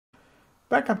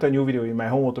Welcome to a new video in my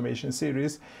home automation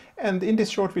series, and in this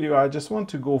short video I just want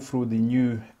to go through the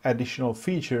new additional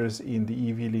features in the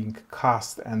eWelink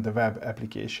cast and the web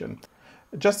application.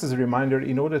 Just as a reminder,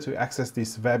 in order to access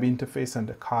this web interface and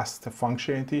the cast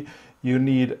functionality, you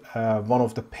need one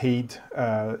of the paid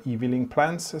eWelink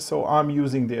plans. So I'm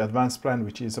using the advanced plan,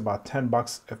 which is about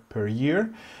 $10 per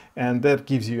year, and that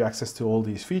gives you access to all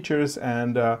these features.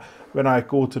 And when I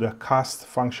go to the cast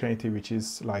functionality, which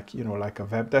is like a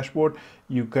web dashboard,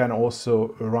 you can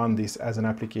also run this as an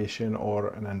application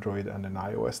or an Android and an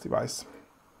iOS device.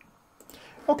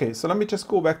 Okay, so let me just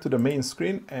go back to the main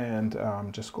screen, and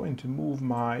I'm just going to move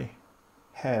my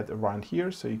head around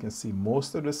here so you can see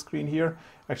most of the screen here.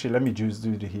 Actually, let me just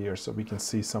do it here so we can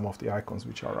see some of the icons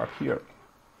which are up here.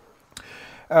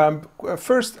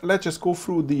 First, let's just go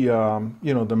through the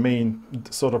the main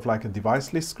sort of like a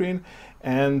device list screen,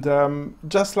 and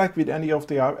just like with any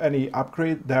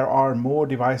upgrade, there are more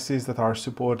devices that are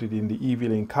supported in the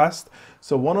eWelink cast.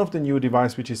 So one of the new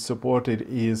devices which is supported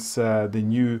is the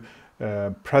new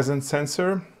presence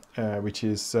sensor, which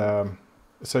is the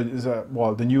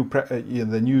new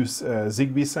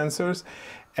ZigBee sensors.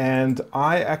 And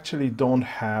I actually don't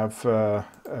have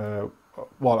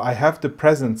I have the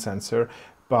presence sensor,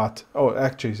 but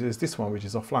actually it's this one which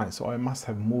is offline, so I must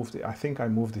have moved it. I think I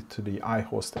moved it to the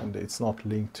iHost and it's not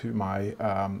linked to my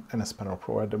NS Panel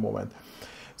Pro at the moment.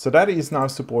 So that is now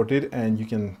supported, and you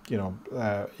can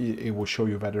it will show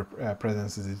you whether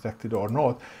presence is detected or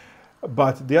not.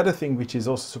 But the other thing which is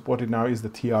also supported now is the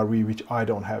TRV, which I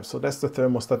don't have. So that's the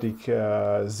thermostatic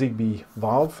ZigBee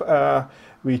valve,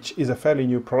 which is a fairly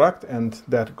new product, and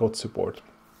that got support.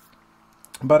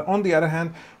 But on the other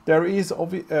hand, there is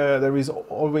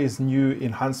always new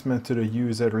enhancement to the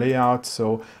user layout.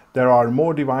 So there are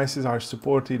more devices are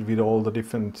supported with all the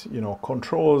different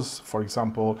controls. For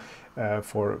example,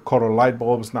 for color light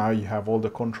bulbs, now you have all the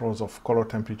controls of color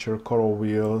temperature, color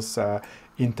wheels,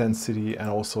 intensity, and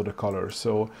also the color.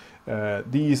 So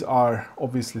these are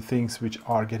obviously things which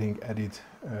are getting added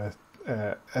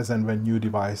as and when new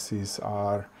devices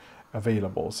are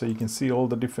available. So you can see all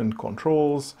the different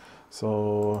controls.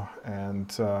 So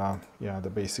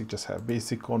the basic just have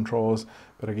basic controls.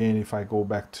 But again, if I go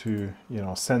back to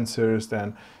sensors,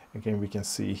 then again we can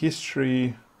see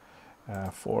history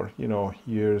for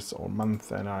years or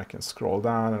month, and I can scroll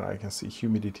down and I can see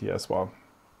humidity as well.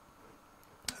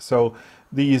 So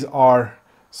these are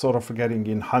sort of getting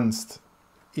enhanced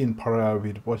in parallel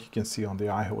with what you can see on the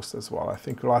iHost as well. I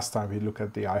think last time we looked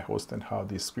at the iHost and how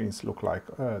these screens look like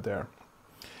there.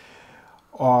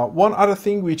 One other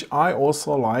thing which I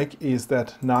also like is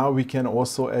that now we can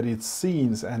also edit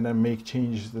scenes and then make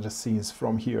changes to the scenes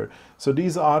from here. So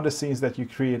these are the scenes that you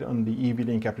create on the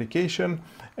eWelink application,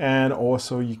 and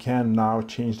also you can now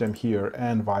change them here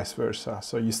and vice versa.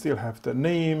 So you still have the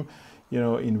name,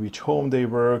 in which home they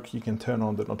work. You can turn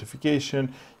on the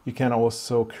notification. You can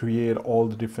also create all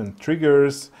the different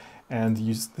triggers, and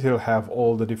you still have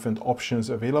all the different options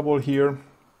available here.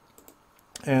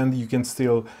 And you can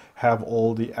still have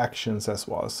all the actions as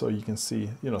well. So you can see,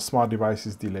 smart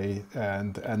devices delay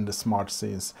and the smart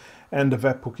scenes. And the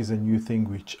Webhook is a new thing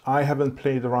which I haven't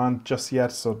played around just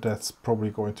yet. So that's probably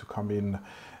going to come in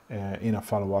a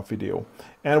follow-up video.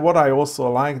 And what I also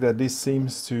like that this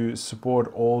seems to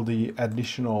support all the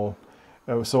additional,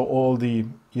 so all the,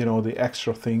 the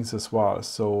extra things as well.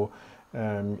 So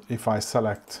if I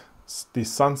select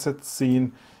this sunset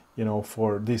scene,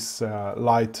 for this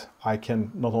light, I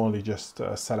can not only just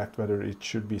select whether it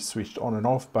should be switched on and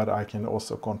off, but I can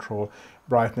also control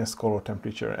brightness, color,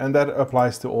 temperature, and that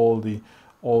applies to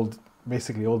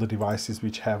basically all the devices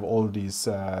which have all these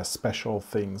special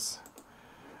things.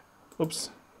 Oops,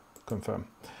 confirm.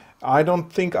 I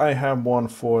don't think I have one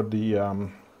for the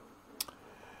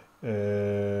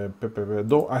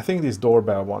I think this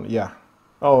doorbell one, yeah.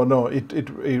 Oh no,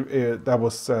 that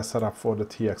was set up for the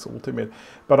TX Ultimate,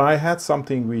 but I had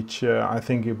something which I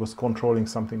think it was controlling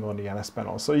something on the NS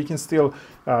panel. So you can still,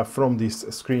 from this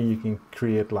screen, you can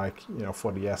create like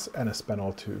for the NS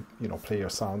panel to play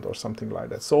your sound or something like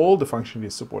that. So all the function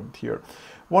is supported here.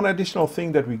 One additional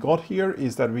thing that we got here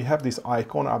is that we have this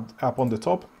icon up on the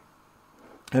top.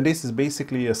 And this is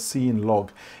basically a scene log,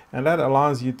 and that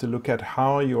allows you to look at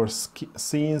how your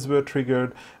scenes were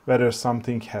triggered, whether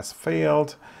something has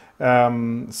failed.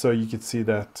 So you could see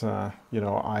that,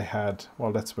 I had,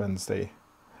 well, that's Wednesday,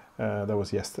 that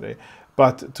was yesterday.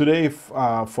 But today,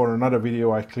 for another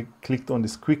video, I clicked on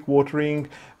this quick watering,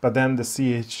 but then the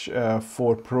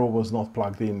CH4 Pro was not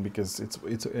plugged in because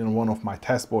it's in one of my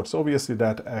test boards. So obviously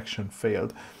that action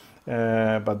failed.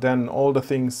 But then all the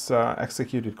things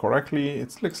executed correctly.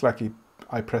 It looks like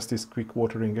I press this quick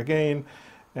watering again,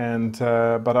 and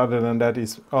but other than that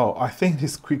is, oh, I think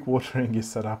this quick watering is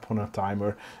set up on a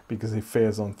timer because it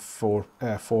fails on 4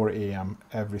 a.m.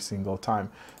 every single time.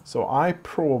 So I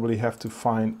probably have to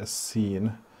find a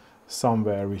scene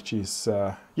somewhere which is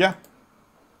yeah,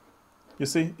 you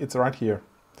see, it's right here.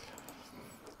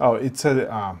 Oh, it's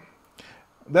a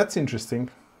that's interesting.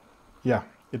 Yeah,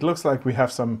 it looks like we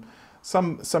have some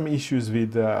issues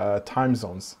with time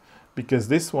zones, because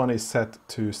this one is set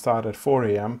to start at 4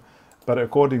 a.m. but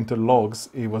according to logs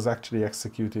it was actually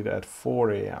executed at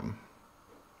 4 a.m.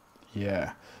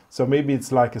 Yeah, so maybe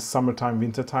it's like a summertime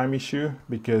wintertime issue,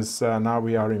 because now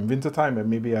we are in wintertime, and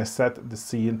maybe I set the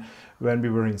scene when we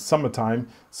were in summertime,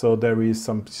 so there is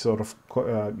some sort of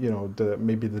you know,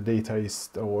 maybe the data is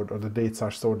stored, or the dates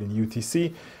are stored in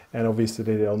UTC, and obviously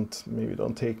they maybe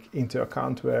don't take into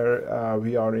account where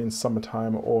we are in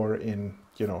summertime or in,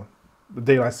 you know, the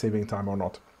daylight saving time or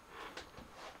not.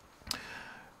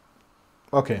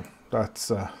 Okay,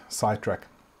 that's a sidetrack.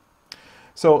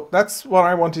 So that's what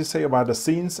I want to say about the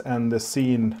scenes and the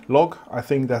scene log. I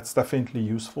think that's definitely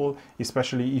useful,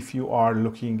 especially if you are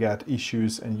looking at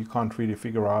issues and you can't really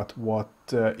figure out what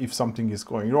if something is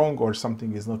going wrong or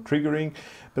something is not triggering.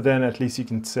 But then at least you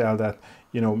can tell that,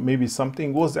 you know, maybe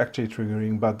something was actually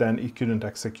triggering, but then it couldn't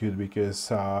execute because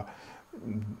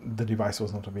the device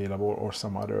was not available or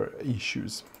some other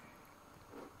issues.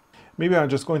 Maybe I'm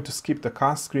just going to skip the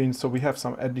cast screen. So we have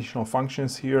some additional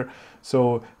functions here.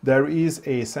 So there is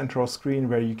a central screen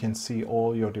where you can see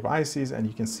all your devices, and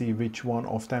you can see which one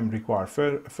of them require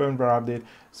firmware update.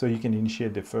 So you can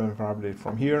initiate the firmware update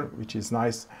from here, which is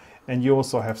nice. And you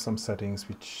also have some settings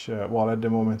which, well, at the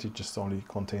moment it just only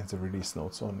contains the release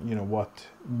notes on, you know, what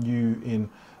new in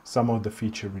some of the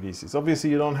feature releases. Obviously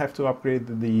you don't have to upgrade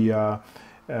the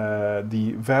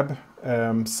web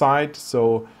side,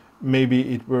 so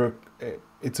maybe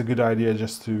it's a good idea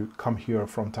just to come here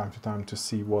from time to time to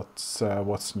see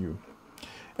what's new.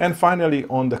 And finally,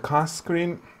 on the cast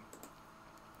screen,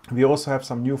 we also have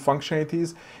some new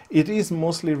functionalities. It is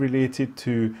mostly related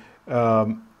to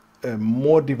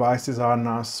more devices are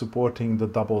now supporting the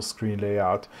double screen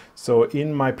layout. So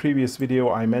in my previous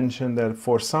video, I mentioned that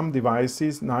for some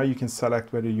devices, now you can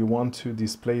select whether you want to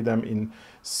display them in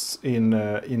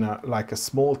like a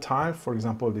small tile, for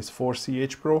example, this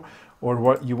 4CH Pro, or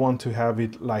what you want to have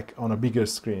it like on a bigger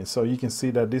screen. So you can see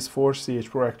that this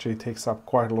 4CH Pro actually takes up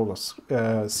quite a lot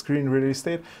of screen real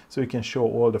estate, so you can show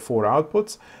all the 4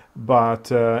 outputs.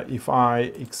 But if I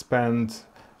expand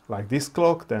like this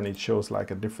clock, then it shows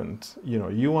like a different, you know,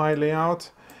 UI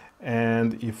layout.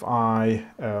 And if I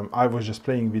was just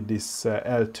playing with this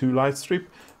L2 light strip,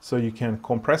 so you can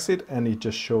compress it and it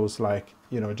just shows like,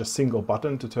 you know, just single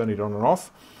button to turn it on and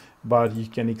off. But you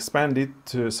can expand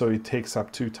it so it takes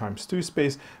up 2x2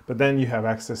 space, but then you have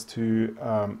access to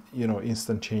you know,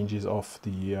 instant changes of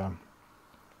the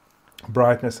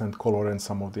brightness and color and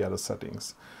some of the other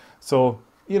settings. So,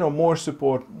 you know, more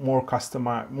support,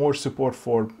 more support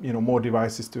for, you know, more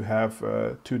devices to have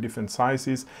 2 different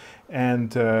sizes,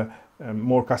 and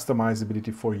more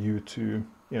customizability for you to,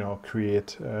 you know,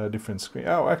 create different screen.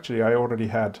 Oh, actually,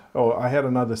 I had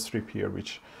another strip here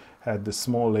which had the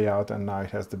small layout, and now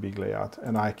it has the big layout,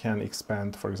 and I can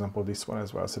expand, for example, this one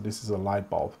as well. So this is a light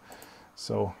bulb.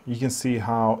 So you can see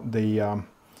how they,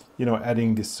 you know,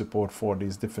 adding this support for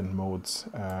these different modes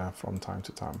from time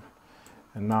to time.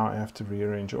 And now I have to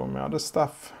rearrange all my other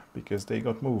stuff because they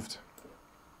got moved.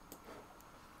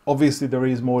 Obviously there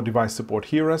is more device support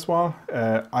here as well.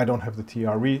 I don't have the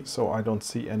TRV, so I don't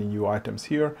see any new items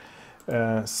here.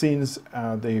 Since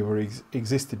they were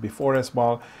existed before as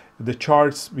well. The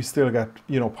charts, we still get,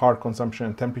 you know, power consumption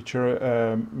and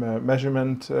temperature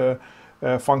measurement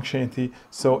functionality.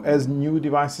 So as new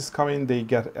devices come in, they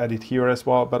get added here as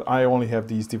well, but I only have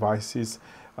these devices.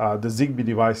 The ZigBee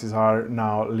devices are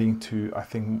now linked to, I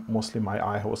think, mostly my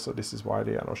iHost, so this is why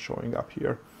they are not showing up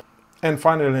here. And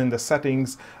finally, in the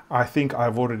settings, I think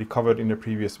I've already covered in the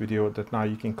previous video that now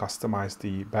you can customize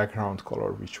the background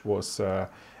color, which was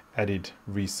added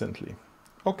recently.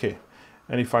 Okay,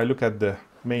 and if I look at the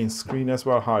main screen as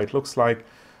well, how it looks like,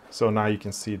 so now you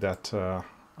can see that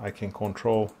I can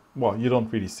control, well, you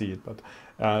don't really see it, but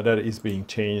that is being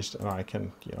changed, and I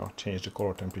can, you know, change the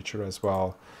color temperature as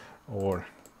well, or,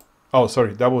 oh,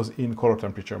 sorry, that was in color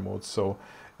temperature mode. So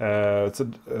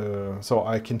so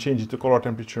I can change it to color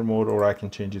temperature mode, or I can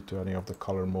change it to any of the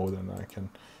color mode, and I can,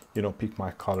 you know, pick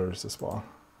my colors as well.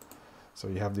 So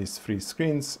you have these 3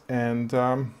 screens, and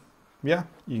yeah,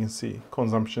 you can see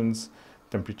consumptions,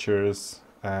 temperatures,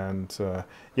 and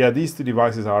yeah, these 2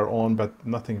 devices are on, but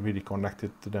nothing really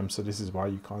connected to them. So this is why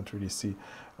you can't really see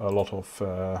a lot of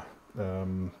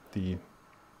basically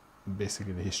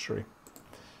the history.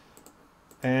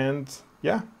 And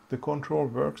yeah, the control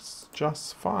works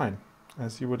just fine,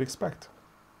 as you would expect.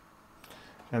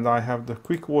 And I have the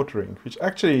quick watering, which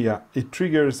actually, yeah, it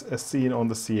triggers a scene on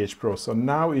the CH Pro. So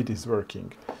now it is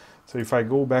working. So if I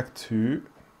go back to,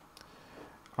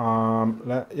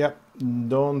 yeah,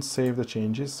 don't save the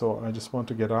changes. So I just want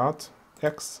to get out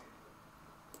X.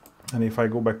 And if I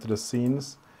go back to the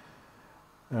scenes,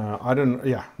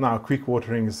 yeah, now quick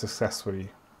watering is successfully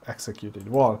executed.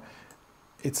 Well,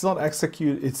 it's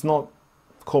not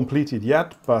completed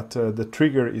yet, but the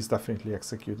trigger is definitely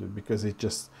executed because it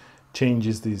just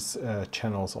changes these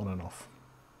channels on and off.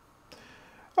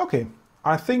 Okay,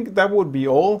 I think that would be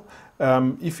all.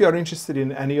 If you are interested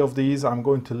in any of these, I'm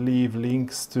going to leave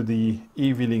links to the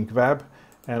eWelink web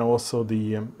and also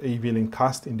the eWelink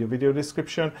cast in the video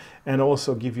description, and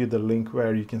also give you the link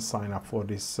where you can sign up for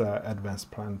this advanced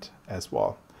plan as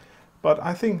well. But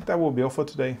I think that will be all for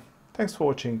today. Thanks for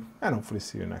watching, and hopefully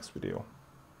see you next video.